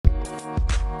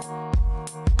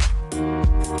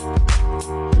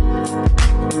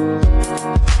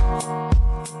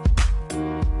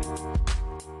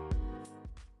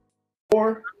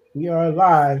are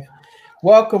live.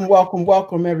 Welcome, welcome,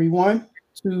 welcome, everyone,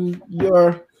 to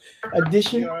your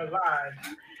edition,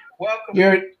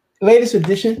 your latest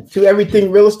edition to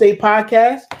Everything Real Estate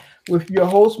Podcast with your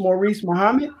host, Maurice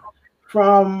Muhammad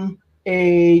from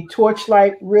a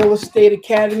Torchlight Real Estate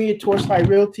Academy, a Torchlight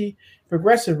Realty,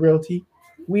 Progressive Realty.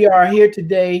 We are here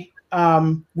today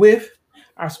with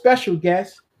our special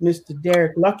guest, Mr.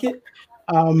 Derrick Luckett.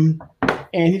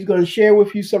 And he's going to share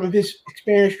with you some of his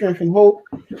experience, strength, and hope.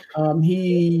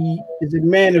 He is a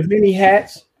man of many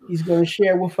hats. He's going to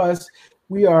share with us.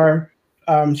 We are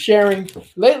sharing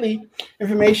lately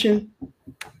information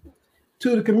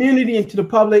to the community and to the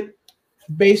public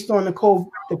based on the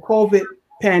COVID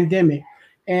pandemic.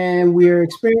 And we're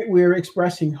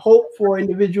expressing hope for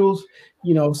individuals,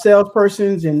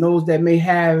 salespersons and those that may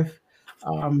have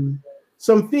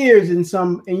some fears and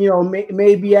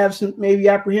maybe absent, maybe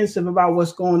apprehensive about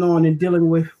what's going on and dealing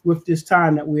with this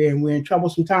time that we're in. We're in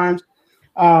troublesome times.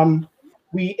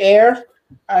 We air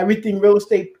Everything Real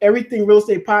Estate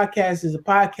Podcast is a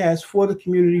podcast for the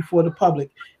community, for the public.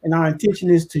 And our intention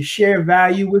is to share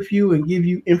value with you and give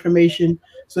you information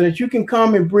so that you can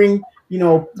come and bring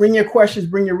your questions,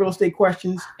 bring your real estate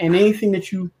questions, and anything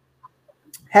that you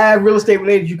have real estate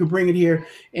related, you can bring it here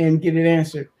and get it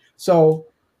answered. So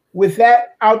with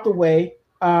that out the way,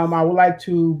 I would like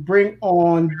to bring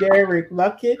on Derrick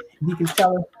Luckett. He can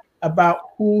tell us about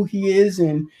who he is,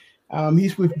 and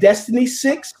he's with Destiny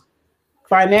 6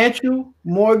 Financial,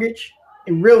 Mortgage,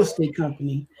 and Real Estate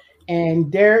Company.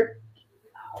 And Derrick,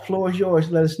 the floor is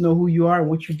yours. Let us know who you are and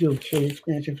what you do. Share your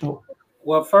experience and hope.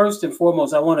 Well, first and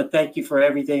foremost, I want to thank you for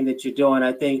everything that you're doing.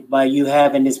 I think by you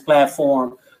having this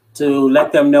platform to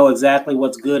let them know exactly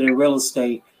what's good in real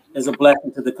estate is a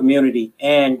blessing to the community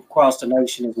and across the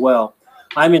nation as well.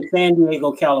 I'm in San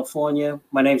Diego, California.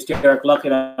 My name is Derrick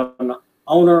Luckett. I'm the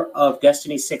owner of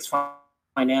Destiny 6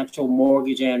 Financial,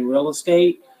 Mortgage, and Real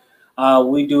Estate.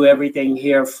 We do everything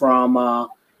here from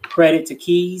credit to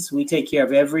keys. We take care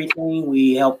of everything.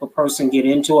 We help a person get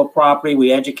into a property.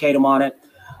 We educate them on it.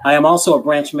 I am also a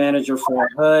branch manager for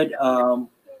HUD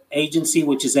agency,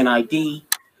 which is an ID.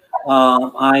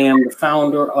 I am the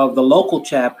founder of the local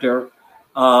chapter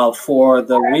for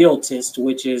the Realtist,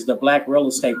 which is the Black Real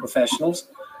Estate Professionals.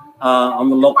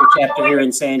 I'm the local chapter here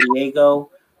in San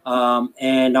Diego.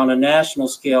 And on a national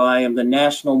scale, I am the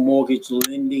National Mortgage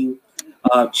Lending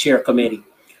Chair Committee.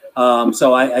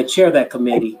 So I chair that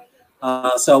committee.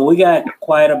 So we got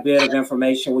quite a bit of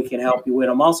information we can help you with.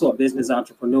 I'm also a business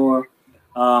entrepreneur.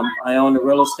 I own the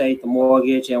real estate, the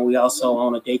mortgage, and we also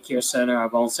own a daycare center.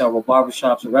 I've owned several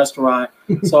barbershops, a restaurant.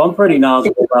 So I'm pretty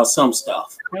knowledgeable about some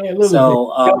stuff.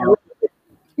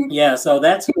 So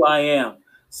that's who I am.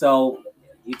 So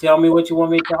you tell me what you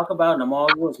want me to talk about, and I'm all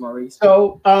yours, Maurice.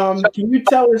 So can you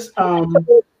tell us,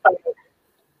 the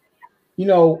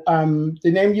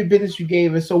name of your business you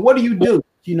gave us? So what do you do?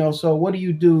 So what do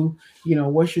you do?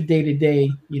 What's your day to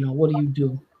day? What do you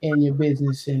do in your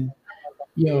business? And,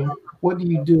 what do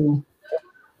you do?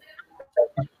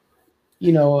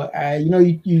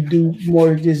 You do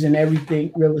mortgages and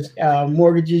everything,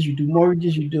 mortgages, you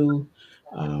do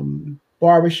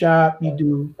barbershop, you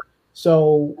do.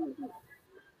 So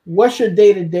what's your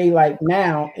day to day like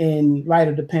now in light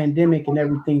of the pandemic and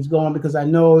everything's going? Because I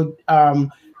know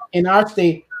in our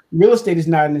state, real estate is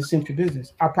not an essential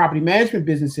business. Our property management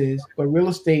business is, but real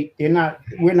estate,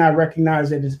 we're not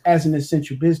recognized as an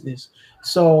essential business.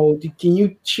 So can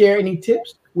you share any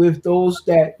tips with those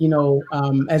that,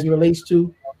 as it relates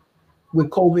to with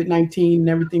COVID-19 and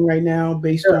everything right now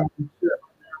based on?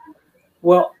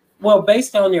 Well,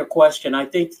 based on your question, I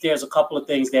think there's a couple of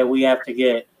things that we have to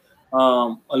get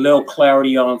a little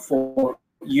clarity on. For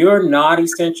you're not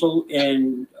essential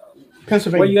in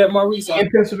Pennsylvania. Where you at, Maurice?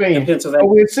 In Pennsylvania. Oh,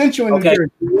 we're essential in New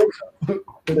Jersey.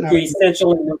 We're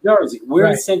essential in New Jersey. We're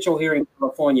right. Essential here in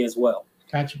California as well.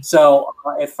 Gotcha. So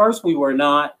at first we were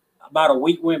not. About a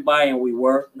week went by and we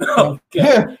were.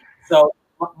 Okay. So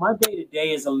my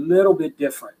day-to-day is a little bit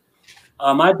different.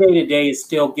 My day-to-day is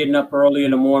still getting up early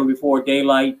in the morning before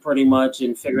daylight pretty much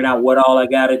and figuring out what all I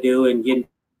got to do and getting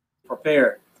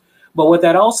prepared. But what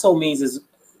that also means is,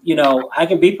 I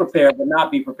can be prepared but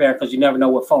not be prepared because you never know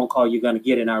what phone call you're going to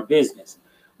get in our business.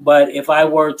 But if I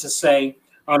were to say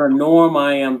on a norm,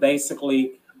 I am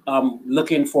basically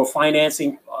looking for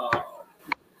financing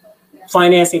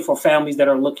for families that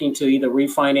are looking to either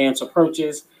refinance or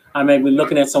purchase. I may be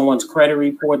looking at someone's credit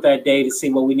report that day to see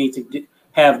what we need to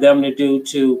have them to do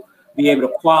to be able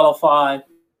to qualify.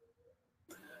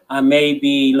 I may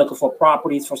be looking for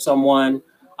properties for someone.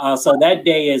 So that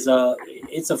day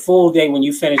it's a full day when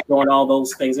you finish doing all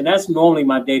those things. And that's normally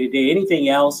my day to day. Anything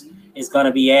else is going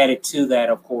to be added to that.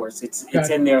 Of course, it's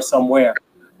in there somewhere.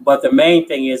 But the main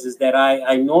thing is that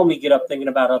I normally get up thinking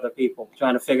about other people,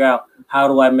 trying to figure out how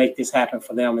do I make this happen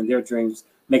for them and their dreams,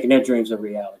 making their dreams a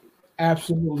reality.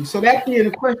 Absolutely. So that being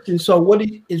the question, so what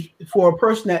is for a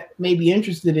person that may be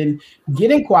interested in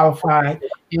getting qualified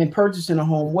and purchasing a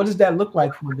home, what does that look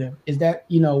like for them? Is that,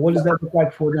 what does that look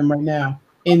like for them right now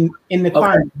in the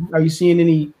climate? Are you seeing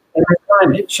any? In this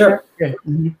climate, sure. Okay.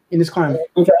 Mm-hmm. In this climate.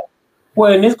 Okay.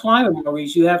 Well, in this climate,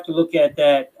 Maurice, you have to look at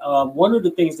that. One of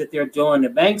the things that they're doing, the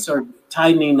banks are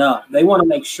tightening up. They want to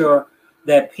make sure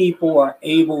that people are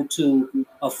able to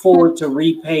afford to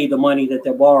repay the money that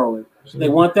they're borrowing. They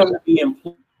want them to be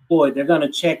employed. They're going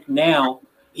to check now,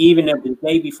 even if the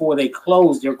day before they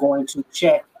close, they're going to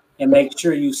check and make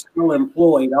sure you're still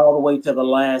employed all the way to the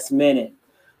last minute.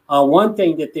 One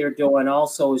thing that they're doing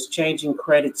also is changing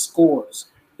credit scores.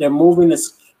 They're moving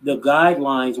the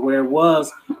guidelines where it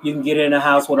was you can get in a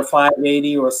house with a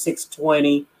 580 or a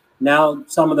 620. Now,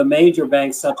 some of the major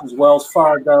banks, such as Wells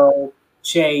Fargo,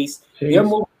 Chase, they're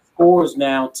moving scores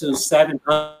now to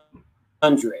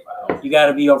 700. You got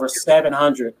to be over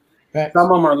 700. Some of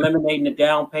them are eliminating the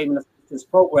down payment assistance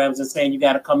programs and saying you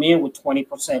got to come in with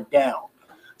 20% down.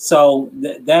 So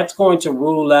that's going to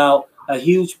rule out a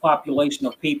huge population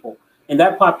of people. And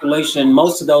that population,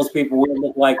 most of those people will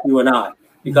look like you and I,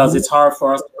 because it's hard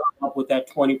for us to come up with that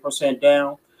 20%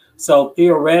 down. So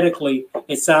theoretically,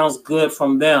 it sounds good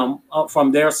from them,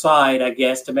 from their side, I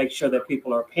guess, to make sure that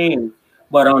people are paying.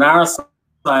 But on our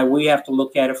side, we have to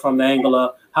look at it from the angle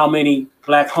of how many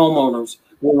Black homeowners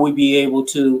will we be able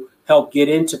to help get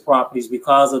into properties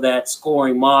because of that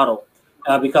scoring model.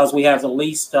 Because we have the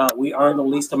least, we earn the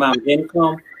least amount of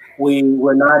income.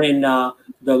 We're not in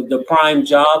the prime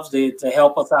jobs to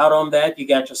help us out on that. You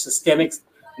got your systemic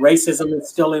racism is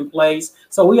still in place.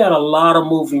 So we got a lot of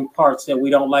moving parts that we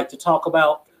don't like to talk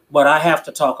about, but I have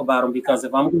to talk about them because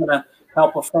if I'm going to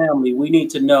help a family, we need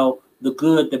to know the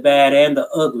good, the bad, and the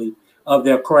ugly of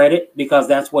their credit, because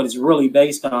that's what it's really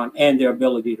based on, and their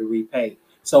ability to repay.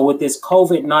 So with this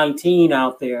COVID-19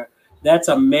 out there, that's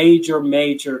a major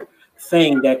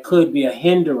thing that could be a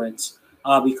hindrance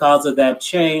because of that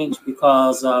change,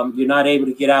 because you're not able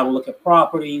to get out and look at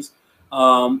properties.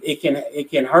 It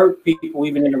can hurt people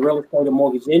even in the real estate or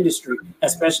mortgage industry,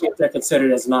 especially if they're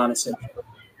considered as non-essential.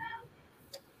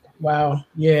 Wow.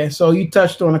 Yeah. So you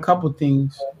touched on a couple of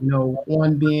things,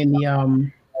 one being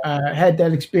the had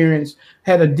that experience,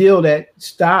 had a deal that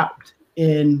stopped,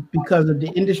 and because of the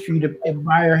industry, the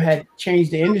buyer had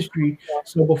changed the industry.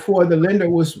 So before the lender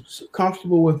was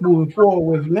comfortable with moving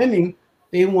forward with lending,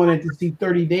 they wanted to see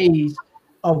 30 days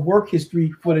of work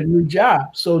history for the new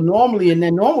job. So normally, in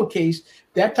that normal case,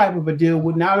 that type of a deal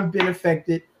would not have been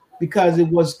affected because it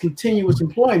was continuous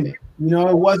employment.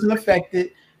 It wasn't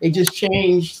affected. They just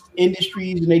changed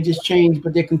industries and they just changed,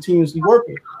 but they're continuously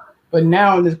working. But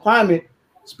now in this climate,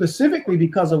 specifically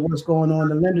because of what's going on,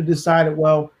 the lender decided,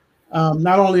 well,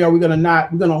 not only are we're going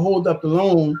to hold up the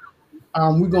loan,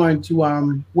 we're going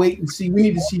to wait and see. We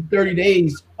need to see 30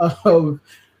 days of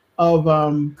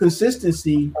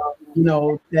consistency,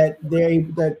 that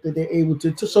they're able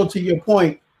to. So to your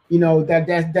point,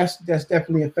 that's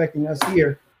definitely affecting us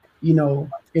here,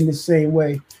 in the same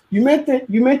way. You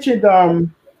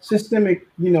mentioned systemic,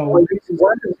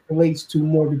 racism relates to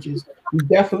mortgages. We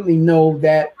definitely know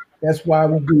that. That's why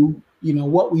we do,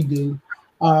 what we do.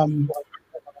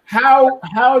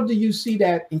 How do you see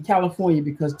that in California?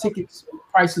 Because tickets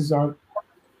prices are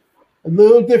a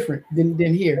little different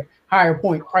than here, higher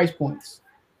price points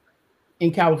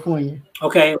in California.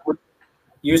 Okay,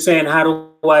 you're saying how do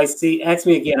I see? Ask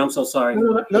me again. I'm so sorry.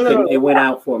 No. It went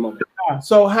out for a moment.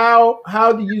 So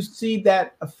how do you see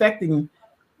that affecting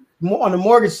more on the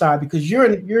mortgage side? Because you're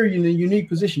in a unique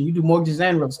position. You do mortgages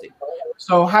and real estate.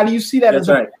 So how do you see that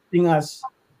affecting us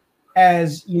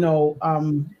as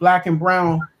Black and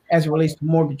brown as it relates to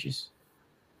mortgages?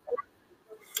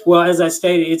 Well, as I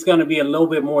stated, it's going to be a little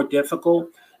bit more difficult,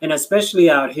 and especially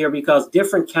out here because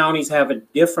different counties have a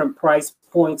different price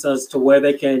points as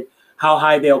to how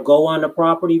high they'll go on the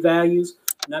property values,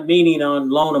 not meaning on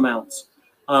loan amounts.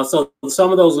 So some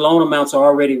of those loan amounts are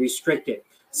already restricted.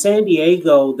 San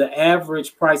Diego, the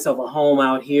average price of a home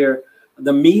out here,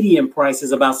 the median price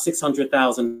is about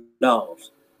 $600,000.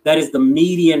 That is the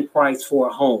median price for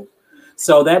a home.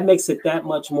 So that makes it that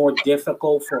much more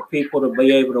difficult for people to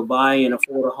be able to buy and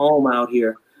afford a home out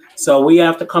here. So we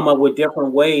have to come up with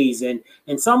different ways. And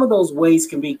some of those ways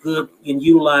can be good and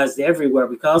utilized everywhere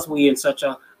because we're in such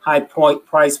a high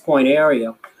price point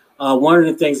area. One of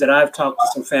the things that I've talked to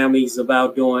some families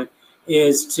about doing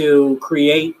is to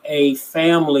create a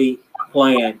family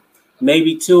plan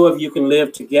Maybe two of you can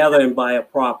live together and buy a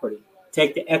property.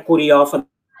 Take the equity off of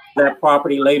that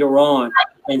property later on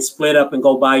and split up and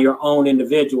go buy your own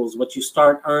individuals, but you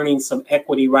start earning some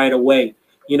equity right away.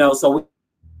 So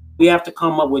we have to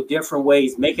come up with different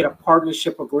ways. Make it a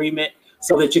partnership agreement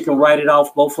so that you can write it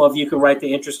off. Both of you can write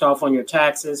the interest off on your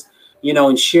taxes,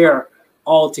 and share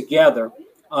all together.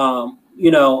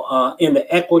 In the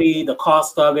equity, the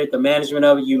cost of it, the management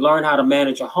of it. You learn how to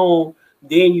manage a home.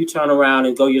 Then you turn around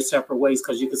and go your separate ways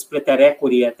because you can split that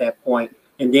equity at that point,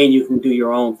 and then you can do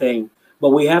your own thing. But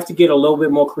we have to get a little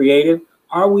bit more creative.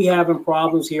 Are we having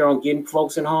problems here on getting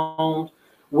folks in homes?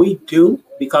 We do,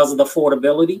 because of the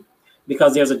affordability,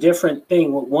 because there's a different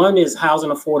thing. One is housing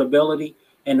affordability,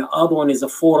 and the other one is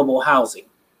affordable housing.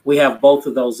 We have both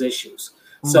of those issues.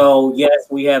 So yes,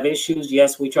 we have issues.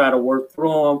 Yes, we try to work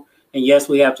through them. And yes,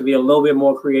 we have to be a little bit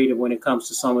more creative when it comes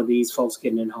to some of these folks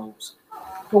getting in homes.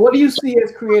 So what do you see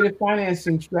as creative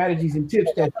financing strategies and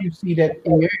tips that you see that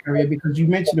in your area? Because you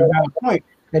mentioned a valid point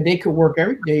that they could work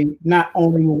every day, not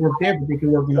only will work there, but they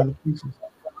can work in other places.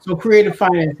 So creative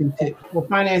financing tips or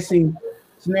financing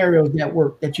scenarios that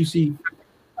work, that you see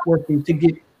working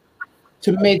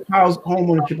to make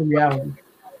home ownership a reality.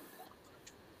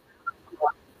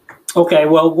 Okay,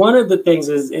 well, one of the things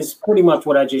is pretty much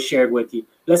what I just shared with you.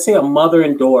 Let's say a mother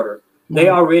and daughter, they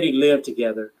already live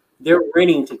together. They're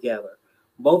renting together.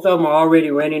 Both of them are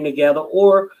already renting together,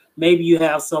 or maybe you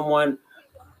have someone.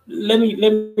 Let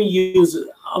me use.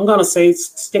 I'm gonna say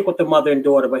stick with the mother and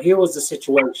daughter, but here was the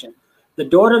situation. The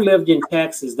daughter lived in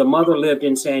Texas. The mother lived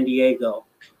in San Diego.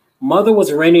 Mother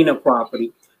was renting a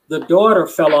property. The daughter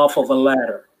fell off of a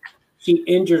ladder. She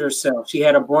injured herself. She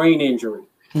had a brain injury.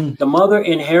 The mother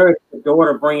inherited the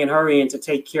daughter, bringing her in to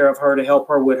take care of her, to help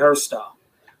her with her stuff.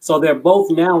 So they're both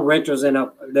now renters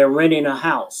they're renting a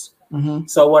house.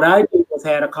 So what I did was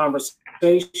had a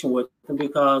conversation with them,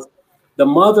 because the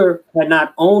mother had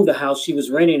not owned the house she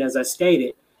was renting, as I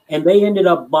stated, and they ended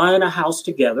up buying a house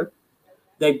together.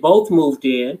 They both moved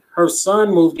in. Her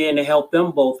son moved in to help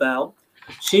them both out.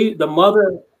 The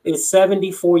mother is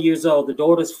 74 years old. The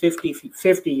daughter's 50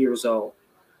 years old.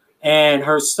 And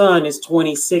her son is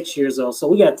 26 years old. So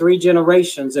we got 3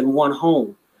 generations in one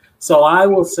home. So I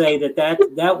will say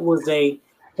that was a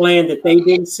plan that they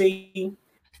didn't see.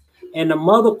 And the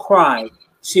mother cried.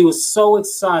 She was so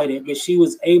excited that she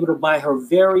was able to buy her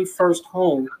very first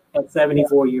home at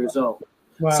 74 years old.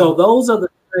 Wow. So those are the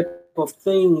type of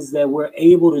things that we're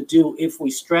able to do if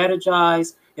we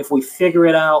strategize, if we figure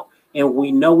it out, and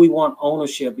we know we want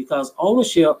ownership. Because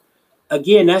ownership,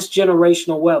 again, that's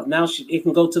generational wealth. Now it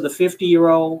can go to the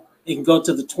 50-year-old, it can go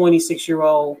to the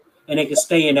 26-year-old, and it can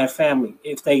stay in that family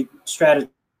if they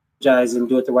strategize and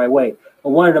do it the right way.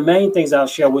 But one of the main things I'll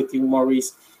share with you,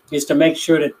 Maurice, is to make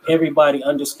sure that everybody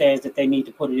understands that they need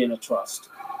to put it in a trust.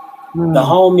 The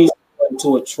home needs to go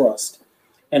into a trust.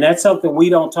 And that's something we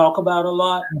don't talk about a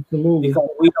lot. Absolutely. Because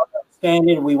we don't understand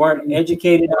it. We weren't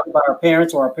educated by our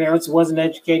parents, or our parents wasn't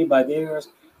educated by theirs.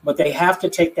 But they have to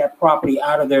take that property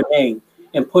out of their name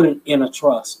and put it in a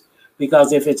trust.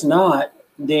 Because if it's not,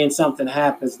 then something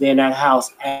happens. Then that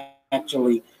house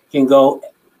actually can go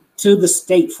to the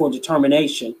state for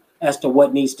determination as to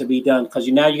what needs to be done. Because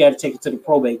now you got to take it to the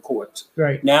probate courts.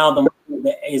 Right. Now the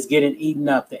money is getting eaten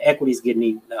up. The equity is getting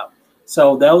eaten up.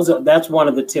 So that's one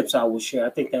of the tips I will share.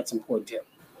 I think that's an important tip.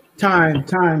 Time.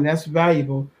 That's a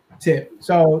valuable tip.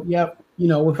 So, yep.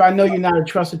 If I know you're not a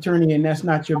trust attorney and that's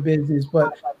not your business,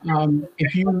 but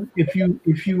if you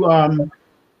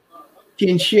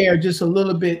can share just a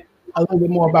little bit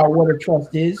more about what a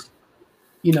trust is,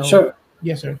 Sure.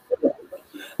 Yes, sir.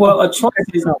 Well,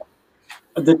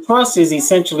 the trust is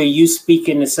essentially you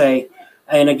speaking to say,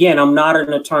 and again, I'm not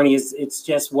an attorney. It's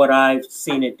just what I've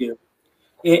seen it do.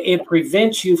 It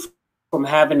prevents you from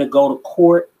having to go to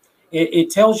court. It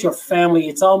tells your family.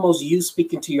 It's almost you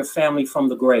speaking to your family from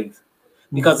the grave.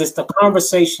 Because it's the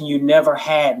conversation you never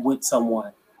had with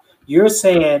someone. You're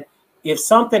saying, if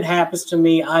something happens to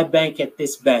me, I bank at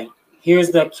this bank. Here's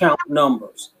the account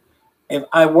numbers. If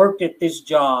I worked at this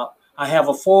job, I have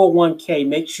a 401k.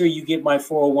 Make sure you get my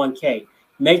 401k.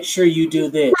 Make sure you do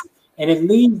this. And it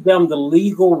leaves them the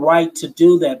legal right to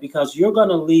do that, because you're going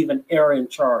to leave an heir in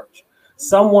charge.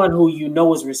 Someone who you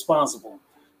know is responsible.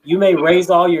 You may raise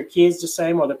all your kids the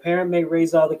same, or the parent may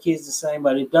raise all the kids the same,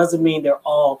 but it doesn't mean they're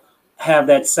all have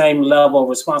that same level of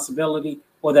responsibility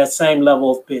or that same level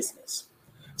of business.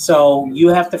 So you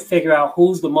have to figure out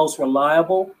who's the most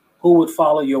reliable, who would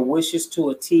follow your wishes to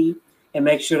a T, and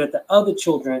make sure that the other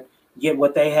children get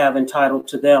what they have entitled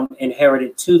to them,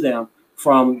 inherited to them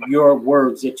from your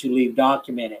words that you leave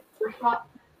documented.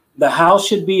 The house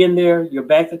should be in there. Your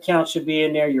bank account should be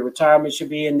in there. Your retirement should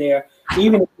be in there.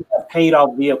 Even if you have paid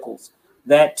off vehicles,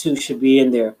 that too should be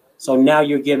in there. So now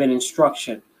you're given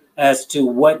instruction as to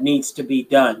what needs to be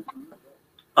done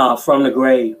from the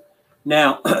grave.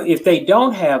 Now, if they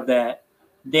don't have that,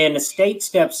 then the state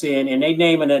steps in and they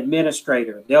name an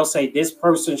administrator. They'll say this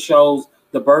person shows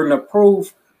the burden of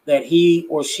proof that he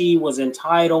or she was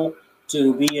entitled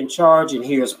to be in charge, and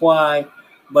here's why.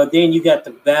 But then you got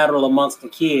the battle amongst the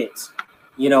kids.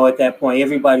 You know, at that point,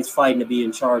 everybody's fighting to be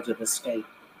in charge of the state.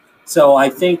 So I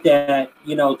think that,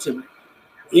 you know,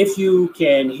 if you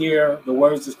can hear the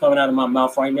words that's coming out of my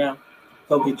mouth right now,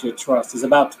 go get your trust. It's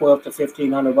about $1,200 to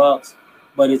 $1,500,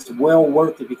 but it's well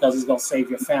worth it because it's going to save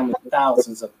your family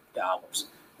thousands of dollars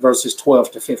versus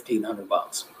 $1,200 to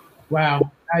 $1,500.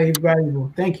 Wow,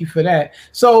 valuable. Thank you for that.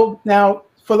 So now,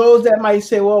 for those that might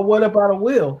say, well, what about a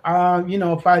will? You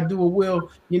know, if I do a will,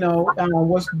 you know,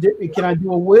 can I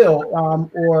do a will?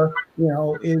 Or, you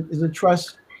know, is a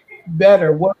trust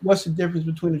better? What's the difference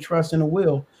between a trust and a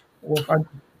will? Or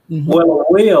if Well,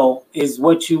 a will is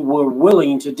what you were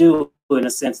willing to do, in a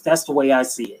sense. That's the way I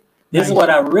see it. This is what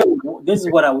I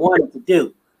wanted to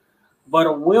do. But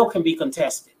a will can be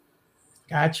contested.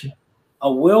 Gotcha.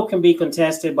 A will can be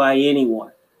contested by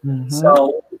anyone.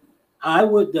 So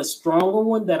the stronger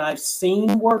one that I've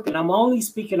seen work, and I'm only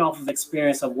speaking off of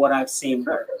experience of what I've seen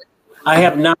work. I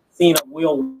have not seen a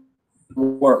will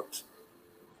work.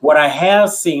 What I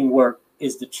have seen work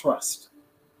is the trust.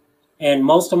 And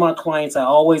most of my clients, I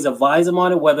always advise them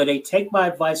on it, whether they take my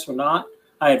advice or not.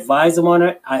 I advise them on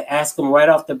it. I ask them right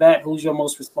off the bat, who's your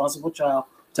most responsible child,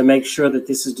 to make sure that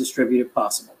this is distributed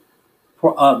possible,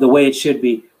 the way it should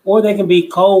be. Or they can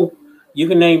be you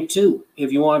can name two.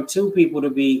 If you want two people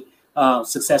to be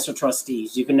successor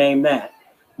trustees, you can name that.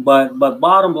 But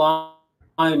bottom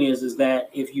line is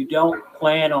that if you don't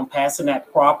plan on passing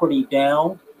that property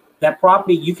down, that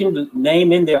property, you can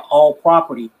name in there all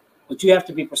property, but you have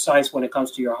to be precise when it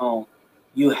comes to your home.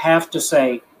 You have to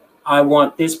say, I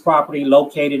want this property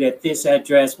located at this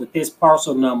address with this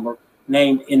parcel number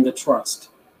named in the trust.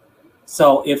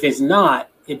 So if it's not,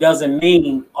 it doesn't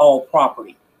mean all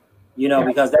property, you know,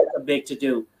 because that's a big to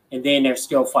do. And then they're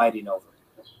still fighting over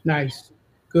it. Nice.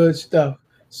 Good stuff.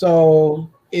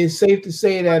 So it's safe to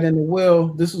say that in the will,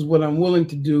 this is what I'm willing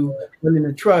to do. But in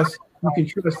the trust, you can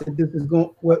trust that this is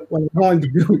what I'm going to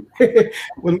do.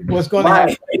 What's going to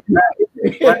happen.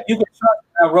 You can trust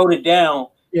I wrote it down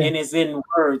and it's in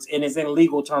words and it's in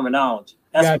legal terminology.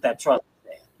 That's what that trust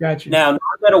is. Gotcha. Now, not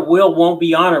that a will won't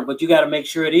be honored, but you got to make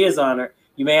sure it is honored.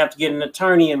 You may have to get an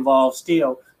attorney involved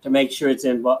still to make sure it's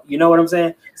involved. You know what I'm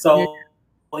saying? So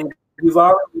when you've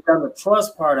already done the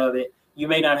trust part of it, you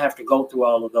may not have to go through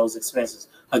all of those expenses.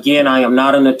 Again, I am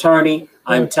not an attorney.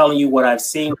 I'm telling you what I've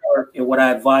seen work and what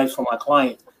I advise for my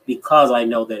clients because I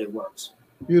know that it works.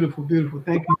 Beautiful, beautiful.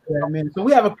 Thank you for that, man. So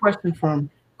we have a question from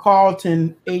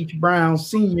Carlton H. Brown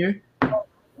Sr.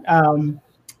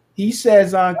 He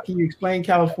says, can you explain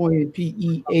California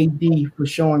PEAD for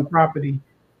showing property?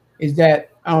 Is that,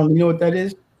 you know what that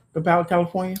is about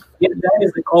California? Yeah, that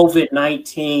is the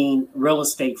COVID-19 real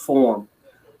estate form.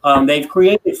 They've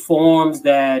created forms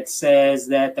that says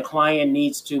that the client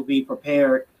needs to be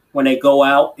prepared when they go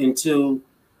out into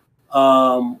a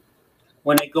home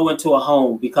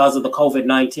because of the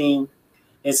COVID-19.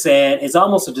 It said it's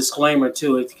almost a disclaimer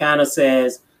too. It kind of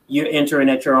says you're entering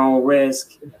at your own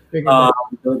risk.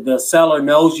 The seller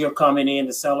knows you're coming in.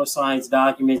 The seller signs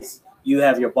documents. You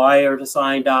have your buyer to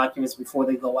sign documents before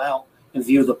they go out and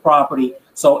view the property.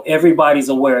 So everybody's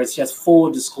aware. It's just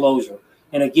full disclosure.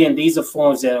 And again, these are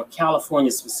forms that are California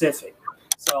specific.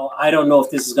 So I don't know if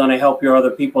this is going to help your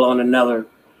other people on another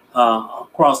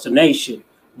across the nation,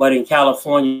 but in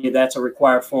California, that's a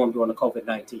required form during the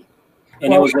COVID-19.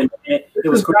 And it was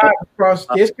across.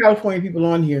 There's California people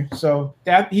on here, so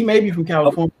that he may be from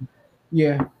California.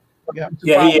 Yeah. He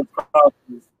is.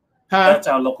 That's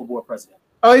our local board president.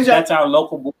 Oh, that's our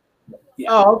local board. Yeah.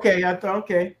 Oh, okay.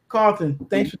 Okay. Carlton,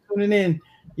 thanks for tuning in.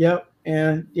 Yep.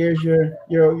 And there's your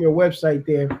website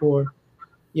there for.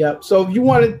 Yep. So if you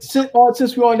want to,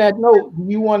 since we're on that note, do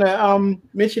you want to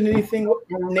mention anything on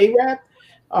NAREB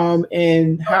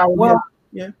and how? Well,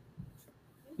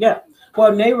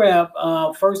 Well,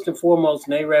 NAREB, first and foremost,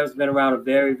 NAREB has been around a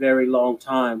very, very long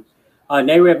time.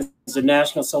 NAREB is the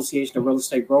National Association of Real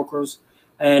Estate Brokers,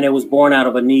 and it was born out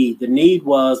of a need. The need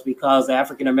was because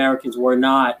African Americans were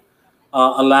not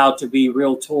allowed to be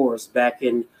realtors back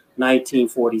in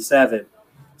 1947.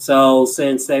 So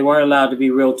since they weren't allowed to be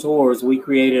realtors, we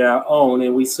created our own,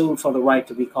 and we sued for the right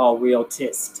to be called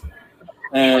realtist.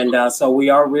 And so we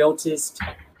are realtist.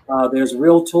 There's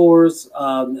realtors.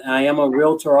 I am a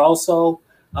realtor also,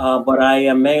 but I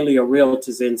am mainly a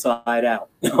realtor's inside out.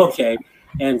 Okay.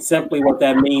 And simply what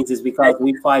that means is because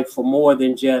we fight for more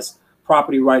than just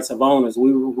property rights of owners.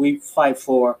 We fight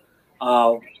for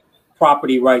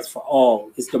property rights for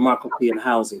all. It's democracy and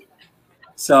housing.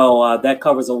 So that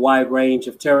covers a wide range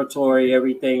of territory,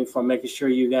 everything from making sure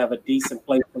you have a decent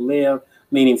place to live,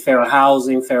 meaning fair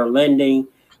housing, fair lending.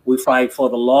 We fight for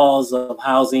the laws of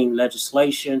housing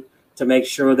legislation to make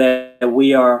sure that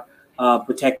we are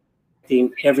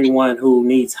protecting everyone who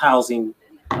needs housing,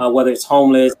 whether it's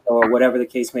homeless or whatever the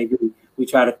case may be. We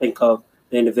try to think of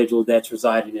the individual that's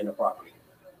residing in the property.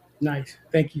 Nice.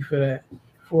 Thank you for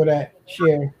that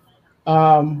share.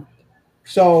 Um,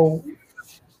 so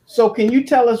can you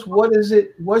tell us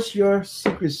what's your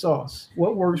secret sauce?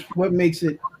 What works? What makes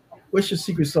it? What's your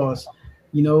secret sauce?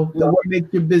 What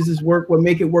makes your business work? What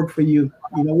make it work for you?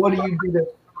 What do you do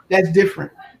that's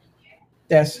different?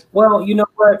 Well, you know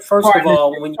what? First of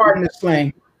all, when pardon the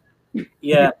slang.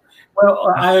 Yeah.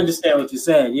 Well, I understand what you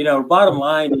said. The bottom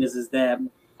line is that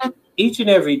each and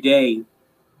every day,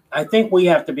 I think we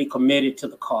have to be committed to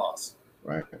the cause.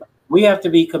 Right. We have to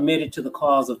be committed to the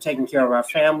cause of taking care of our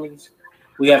families.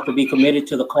 We have to be committed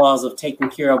to the cause of taking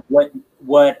care of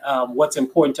what's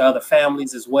important to other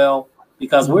families as well,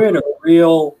 because we're in a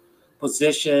real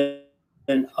position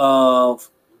of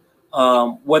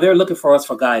where they're looking for us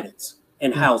for guidance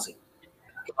in housing.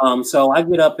 So I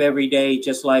get up every day,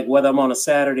 just like whether I'm on a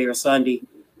Saturday or Sunday,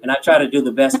 and I try to do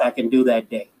the best I can do that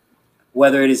day,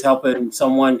 whether it is helping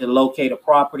someone to locate a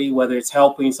property, whether it's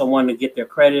helping someone to get their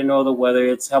credit in order, whether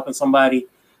it's helping somebody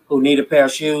who need a pair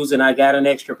of shoes and I got an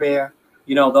extra pair.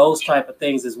 Those type of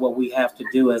things is what we have to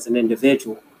do as an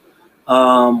individual.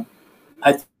 I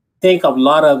think a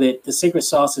lot of it, the secret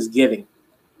sauce is giving,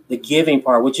 the giving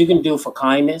part, what you can do for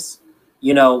kindness.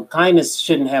 Kindness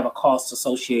shouldn't have a cost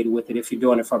associated with it if you're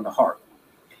doing it from the heart.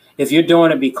 If you're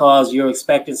doing it because you're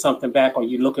expecting something back or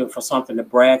you're looking for something to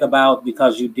brag about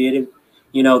because you did it,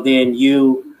 then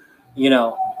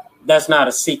that's not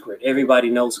a secret. Everybody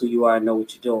knows who you are and know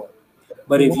what you're doing.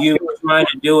 But if you're trying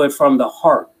to do it from the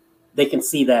heart, they can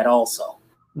see that also.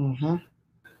 Mm-hmm.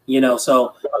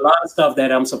 So a lot of stuff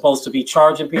that I'm supposed to be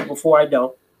charging people for, I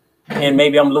don't. And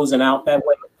maybe I'm losing out that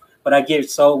way. But I give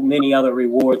so many other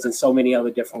rewards in so many other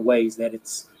different ways that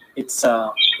it's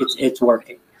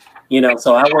working.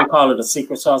 So I wouldn't call it a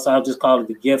secret sauce. I'll just call it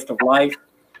the gift of life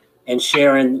and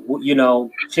sharing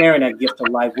that gift of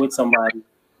life with somebody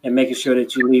and making sure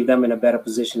that you leave them in a better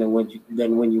position than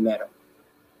when you met them.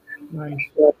 Nice.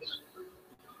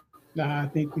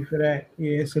 Thank you for that.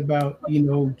 Yeah, it's about,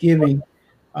 giving.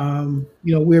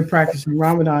 We're practicing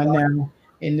Ramadan now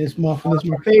in this month, and it's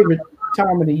my favorite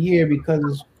time of the year because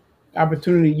it's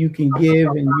opportunity you can give,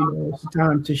 and it's a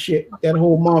time to share. That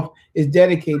whole month is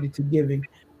dedicated to giving,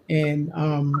 and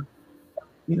I'm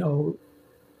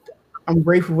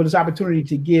grateful for this opportunity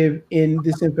to give in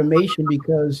this information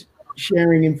because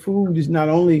sharing in food is not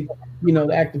only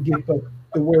the act of gift, but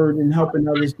the word and helping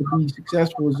others to be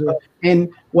successful and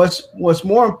what's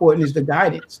more important is the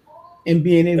guidance and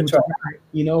being able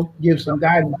to give some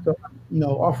guidance,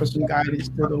 offer some guidance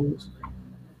to those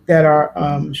that are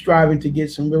striving to get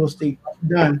some real estate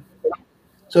done.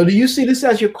 So do you see this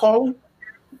as your calling?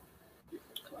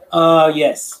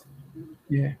 Yes.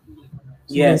 Yeah.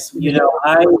 Yes.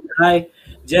 I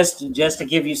just to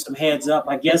give you some heads up,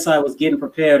 I guess I was getting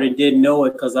prepared and didn't know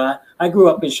it because I grew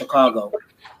up in Chicago.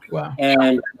 Wow.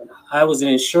 And I was an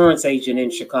insurance agent in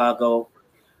Chicago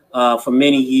for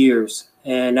many years.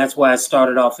 And that's why I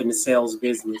started off in the sales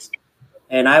business.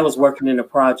 And I was working in the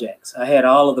projects. I had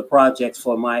all of the projects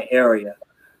for my area.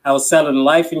 I was selling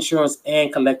life insurance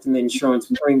and collecting the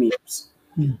insurance premiums.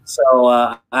 So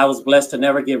I was blessed to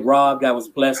never get robbed. I was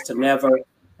blessed to never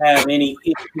have any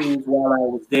issues while I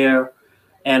was there.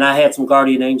 And I had some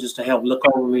guardian angels to help look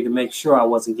over me to make sure I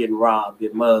wasn't getting robbed,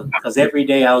 get mugged. Because every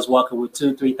day I was walking with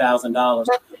 $2,000-$3,000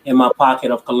 in my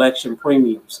pocket of collection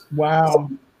premiums. Wow.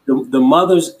 So the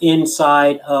mothers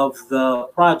inside of the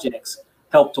projects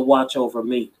helped to watch over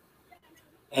me.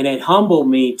 And it humbled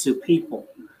me to people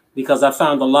because I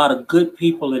found a lot of good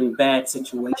people in bad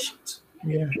situations.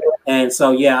 Yeah. And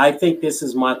so, I think this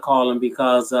is my calling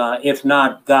because if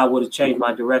not, God would have changed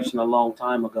my direction a long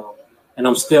time ago. And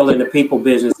I'm still in the people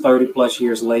business 30 plus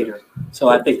years later. So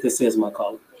I think this is my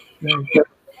calling.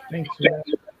 Thanks for that.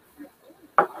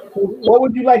 What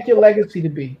would you like your legacy to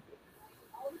be?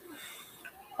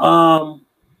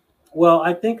 Well,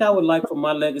 I think I would like for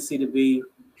my legacy to be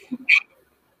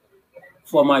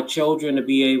for my children to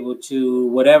be able to,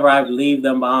 whatever I leave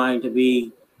them behind, to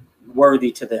be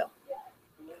worthy to them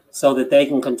so that they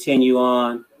can continue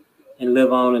on and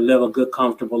live on and live a good,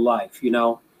 comfortable life.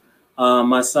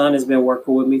 My son has been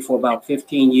working with me for about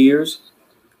 15 years.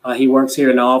 He works here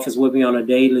in the office with me on a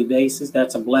daily basis.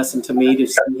 That's a blessing to me to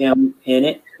see him in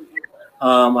it.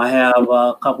 I have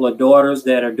a couple of daughters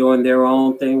that are doing their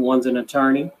own thing. One's an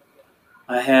attorney.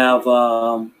 I have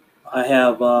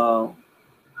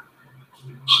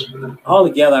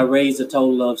altogether, I raised a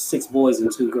total of 6 boys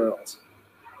and 2 girls,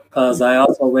 because I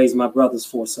also raised my brother's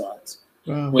 4 sons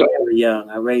when they were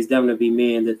young. I raised them to be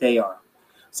men that they are.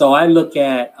 So I look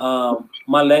at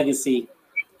my legacy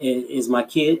is my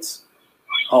kids,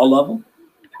 all of them.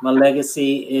 My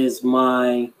legacy is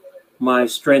my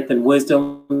strength and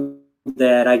wisdom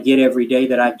that I get every day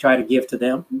that I try to give to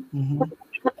them. Mm-hmm.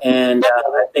 And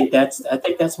I think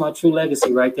that's my true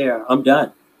legacy right there. I'm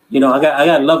done. I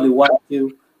got a lovely wife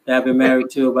too that I've been married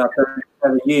to about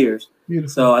 37 years. Beautiful.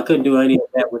 So I couldn't do any of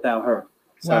that without her.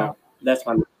 So That's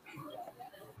my.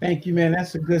 Thank you, man.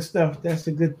 That's the good stuff. That's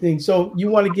a good thing. So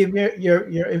you want to give your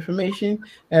information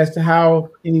as to how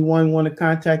anyone want to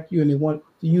contact you and they want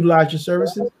to utilize your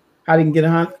services, how they can get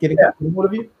a hold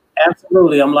of you?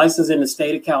 Absolutely. I'm licensed in the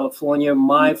state of California.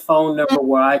 My phone number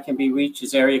where I can be reached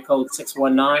is area code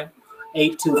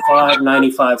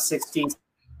 619-825-9560.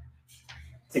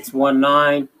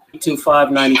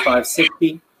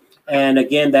 619-825-9560. And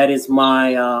again, that is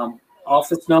my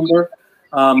office number.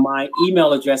 My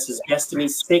email address is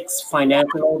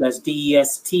Destiny6Financial. That's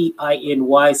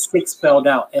DESTINY 6 spelled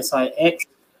out SIX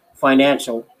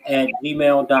Financial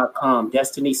 @gmail.com.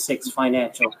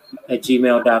 Destiny6Financial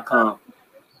 @gmail.com.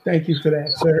 Thank you for that,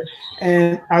 sir.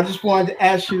 And I just wanted to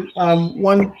ask you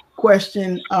one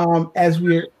question.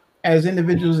 As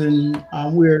individuals and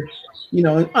we're,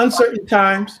 in uncertain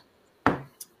times, do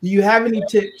you have any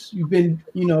tips? You've been,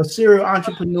 a serial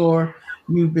entrepreneur.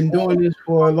 You've been doing this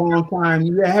for a long time. Do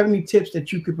you have any tips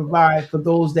that you could provide for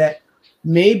those that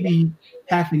may be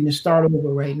having to start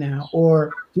over right now,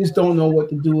 or just don't know what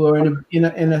to do, or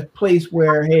in a place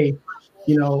where, hey,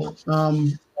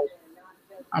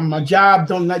 my job,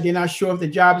 they're not sure if the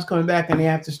job is coming back and they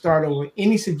have to start over.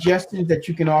 Any suggestions that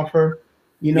you can offer,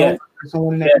 Yes. for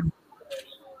someone that? Yes.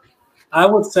 I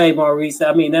would say, Maurice,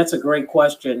 that's a great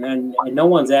question, and no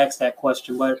one's asked that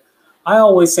question, but I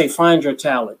always say find your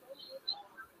talent.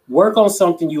 Work on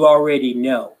something you already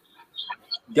know.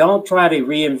 Don't try to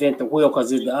reinvent the wheel, because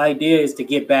the idea is to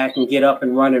get back and get up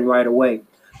and running right away.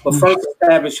 But first,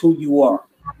 establish who you are.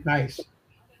 Nice.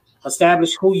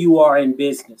 Establish who you are in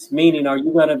business. Meaning, are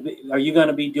you gonna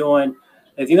be doing?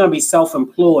 If you're gonna be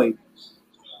self-employed,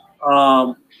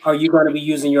 are you gonna be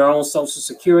using your own social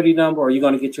security number? Or are you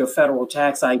gonna get your federal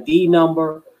tax ID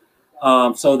number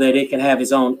so that it can have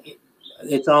its own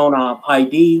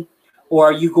ID? Or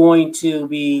are you going to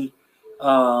be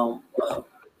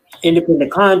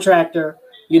independent contractor?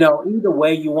 Either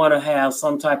way, you want to have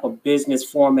some type of business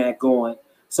format going.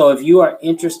 So if you are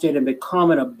interested in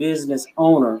becoming a business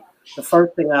owner, the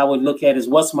first thing I would look at is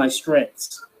what's my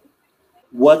strengths?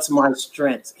 What's my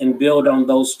strengths? And build on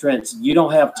those strengths. You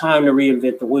don't have time to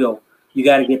reinvent the wheel. You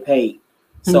got to get paid.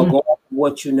 So go off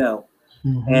what you know.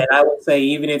 Mm-hmm. And I would say,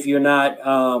 even if you're not,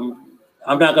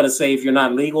 I'm not going to say if you're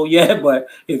not legal yet, but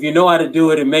if you know how to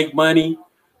do it and make money,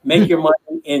 make your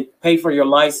money and pay for your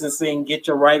licensing, get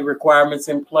your right requirements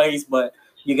in place, but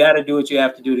you got to do what you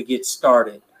have to do to get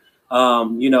started.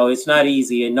 It's not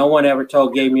easy, and no one ever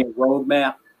gave me a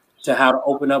roadmap to how to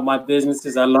open up my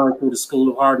businesses. I learned through the School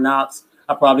of Hard Knocks.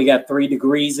 I probably got 3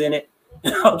 degrees in it,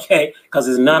 okay, because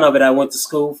there's none of it I went to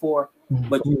school for. Mm-hmm.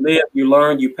 But you live, you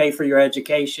learn, you pay for your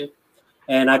education,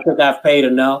 and I think I've paid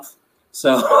enough.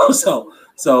 So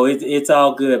it's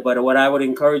all good. But what I would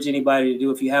encourage anybody to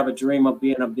do, if you have a dream of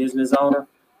being a business owner,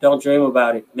 don't dream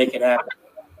about it. Make it happen.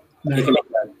 Nice. It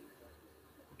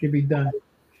can be done.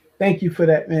 Thank you for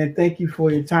that, man. Thank you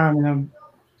for your time, and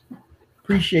I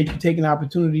appreciate you taking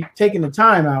the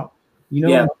time out,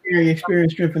 sharing your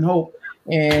experience, strength, and hope.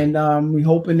 And we're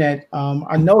hoping that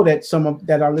I know that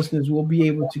that our listeners will be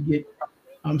able to get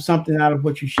something out of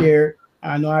what you shared.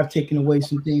 I know I've taken away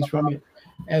some things from it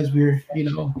as we're,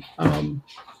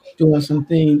 doing some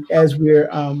things, as we're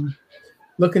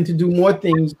looking to do more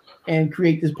things and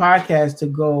create this podcast to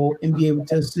go and be able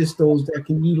to assist those that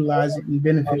can utilize it and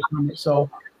benefit from it.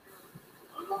 So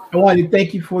I want to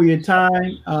thank you for your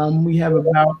time. We have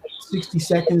about 60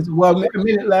 seconds. Well, a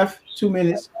minute left, 2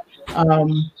 minutes.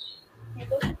 Would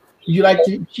you like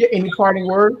to share any parting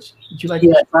words?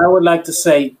 Yes, I would like to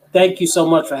say thank you so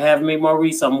much for having me,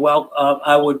 Maurice.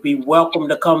 I would be welcome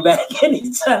to come back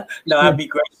anytime. No, I'd be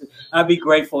grateful. I'd be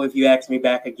grateful if you asked me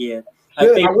back again.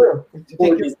 Good, I will.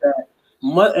 Is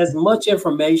that as much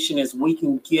information as we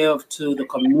can give to the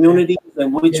communities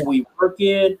in which we work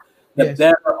in, the Yes.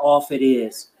 better off it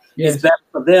is. Yes. It's better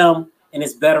for them, and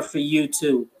it's better for you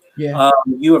too. Yeah.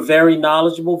 You are very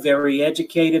knowledgeable, very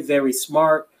educated, very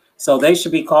smart. So they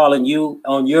should be calling you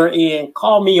on your end.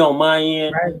 Call me on my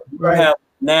end. Right. We'll have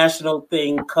national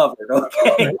thing covered,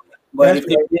 okay? Right. But if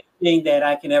there's anything that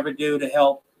I can ever do to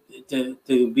help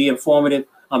to be informative,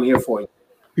 I'm here for you.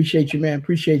 Appreciate you, man.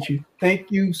 Appreciate you. Thank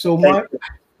you so much.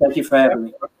 Thank you for having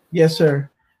me. Yes, sir.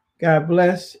 God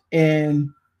bless. And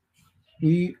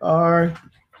we are,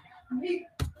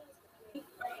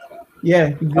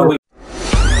 yeah, good.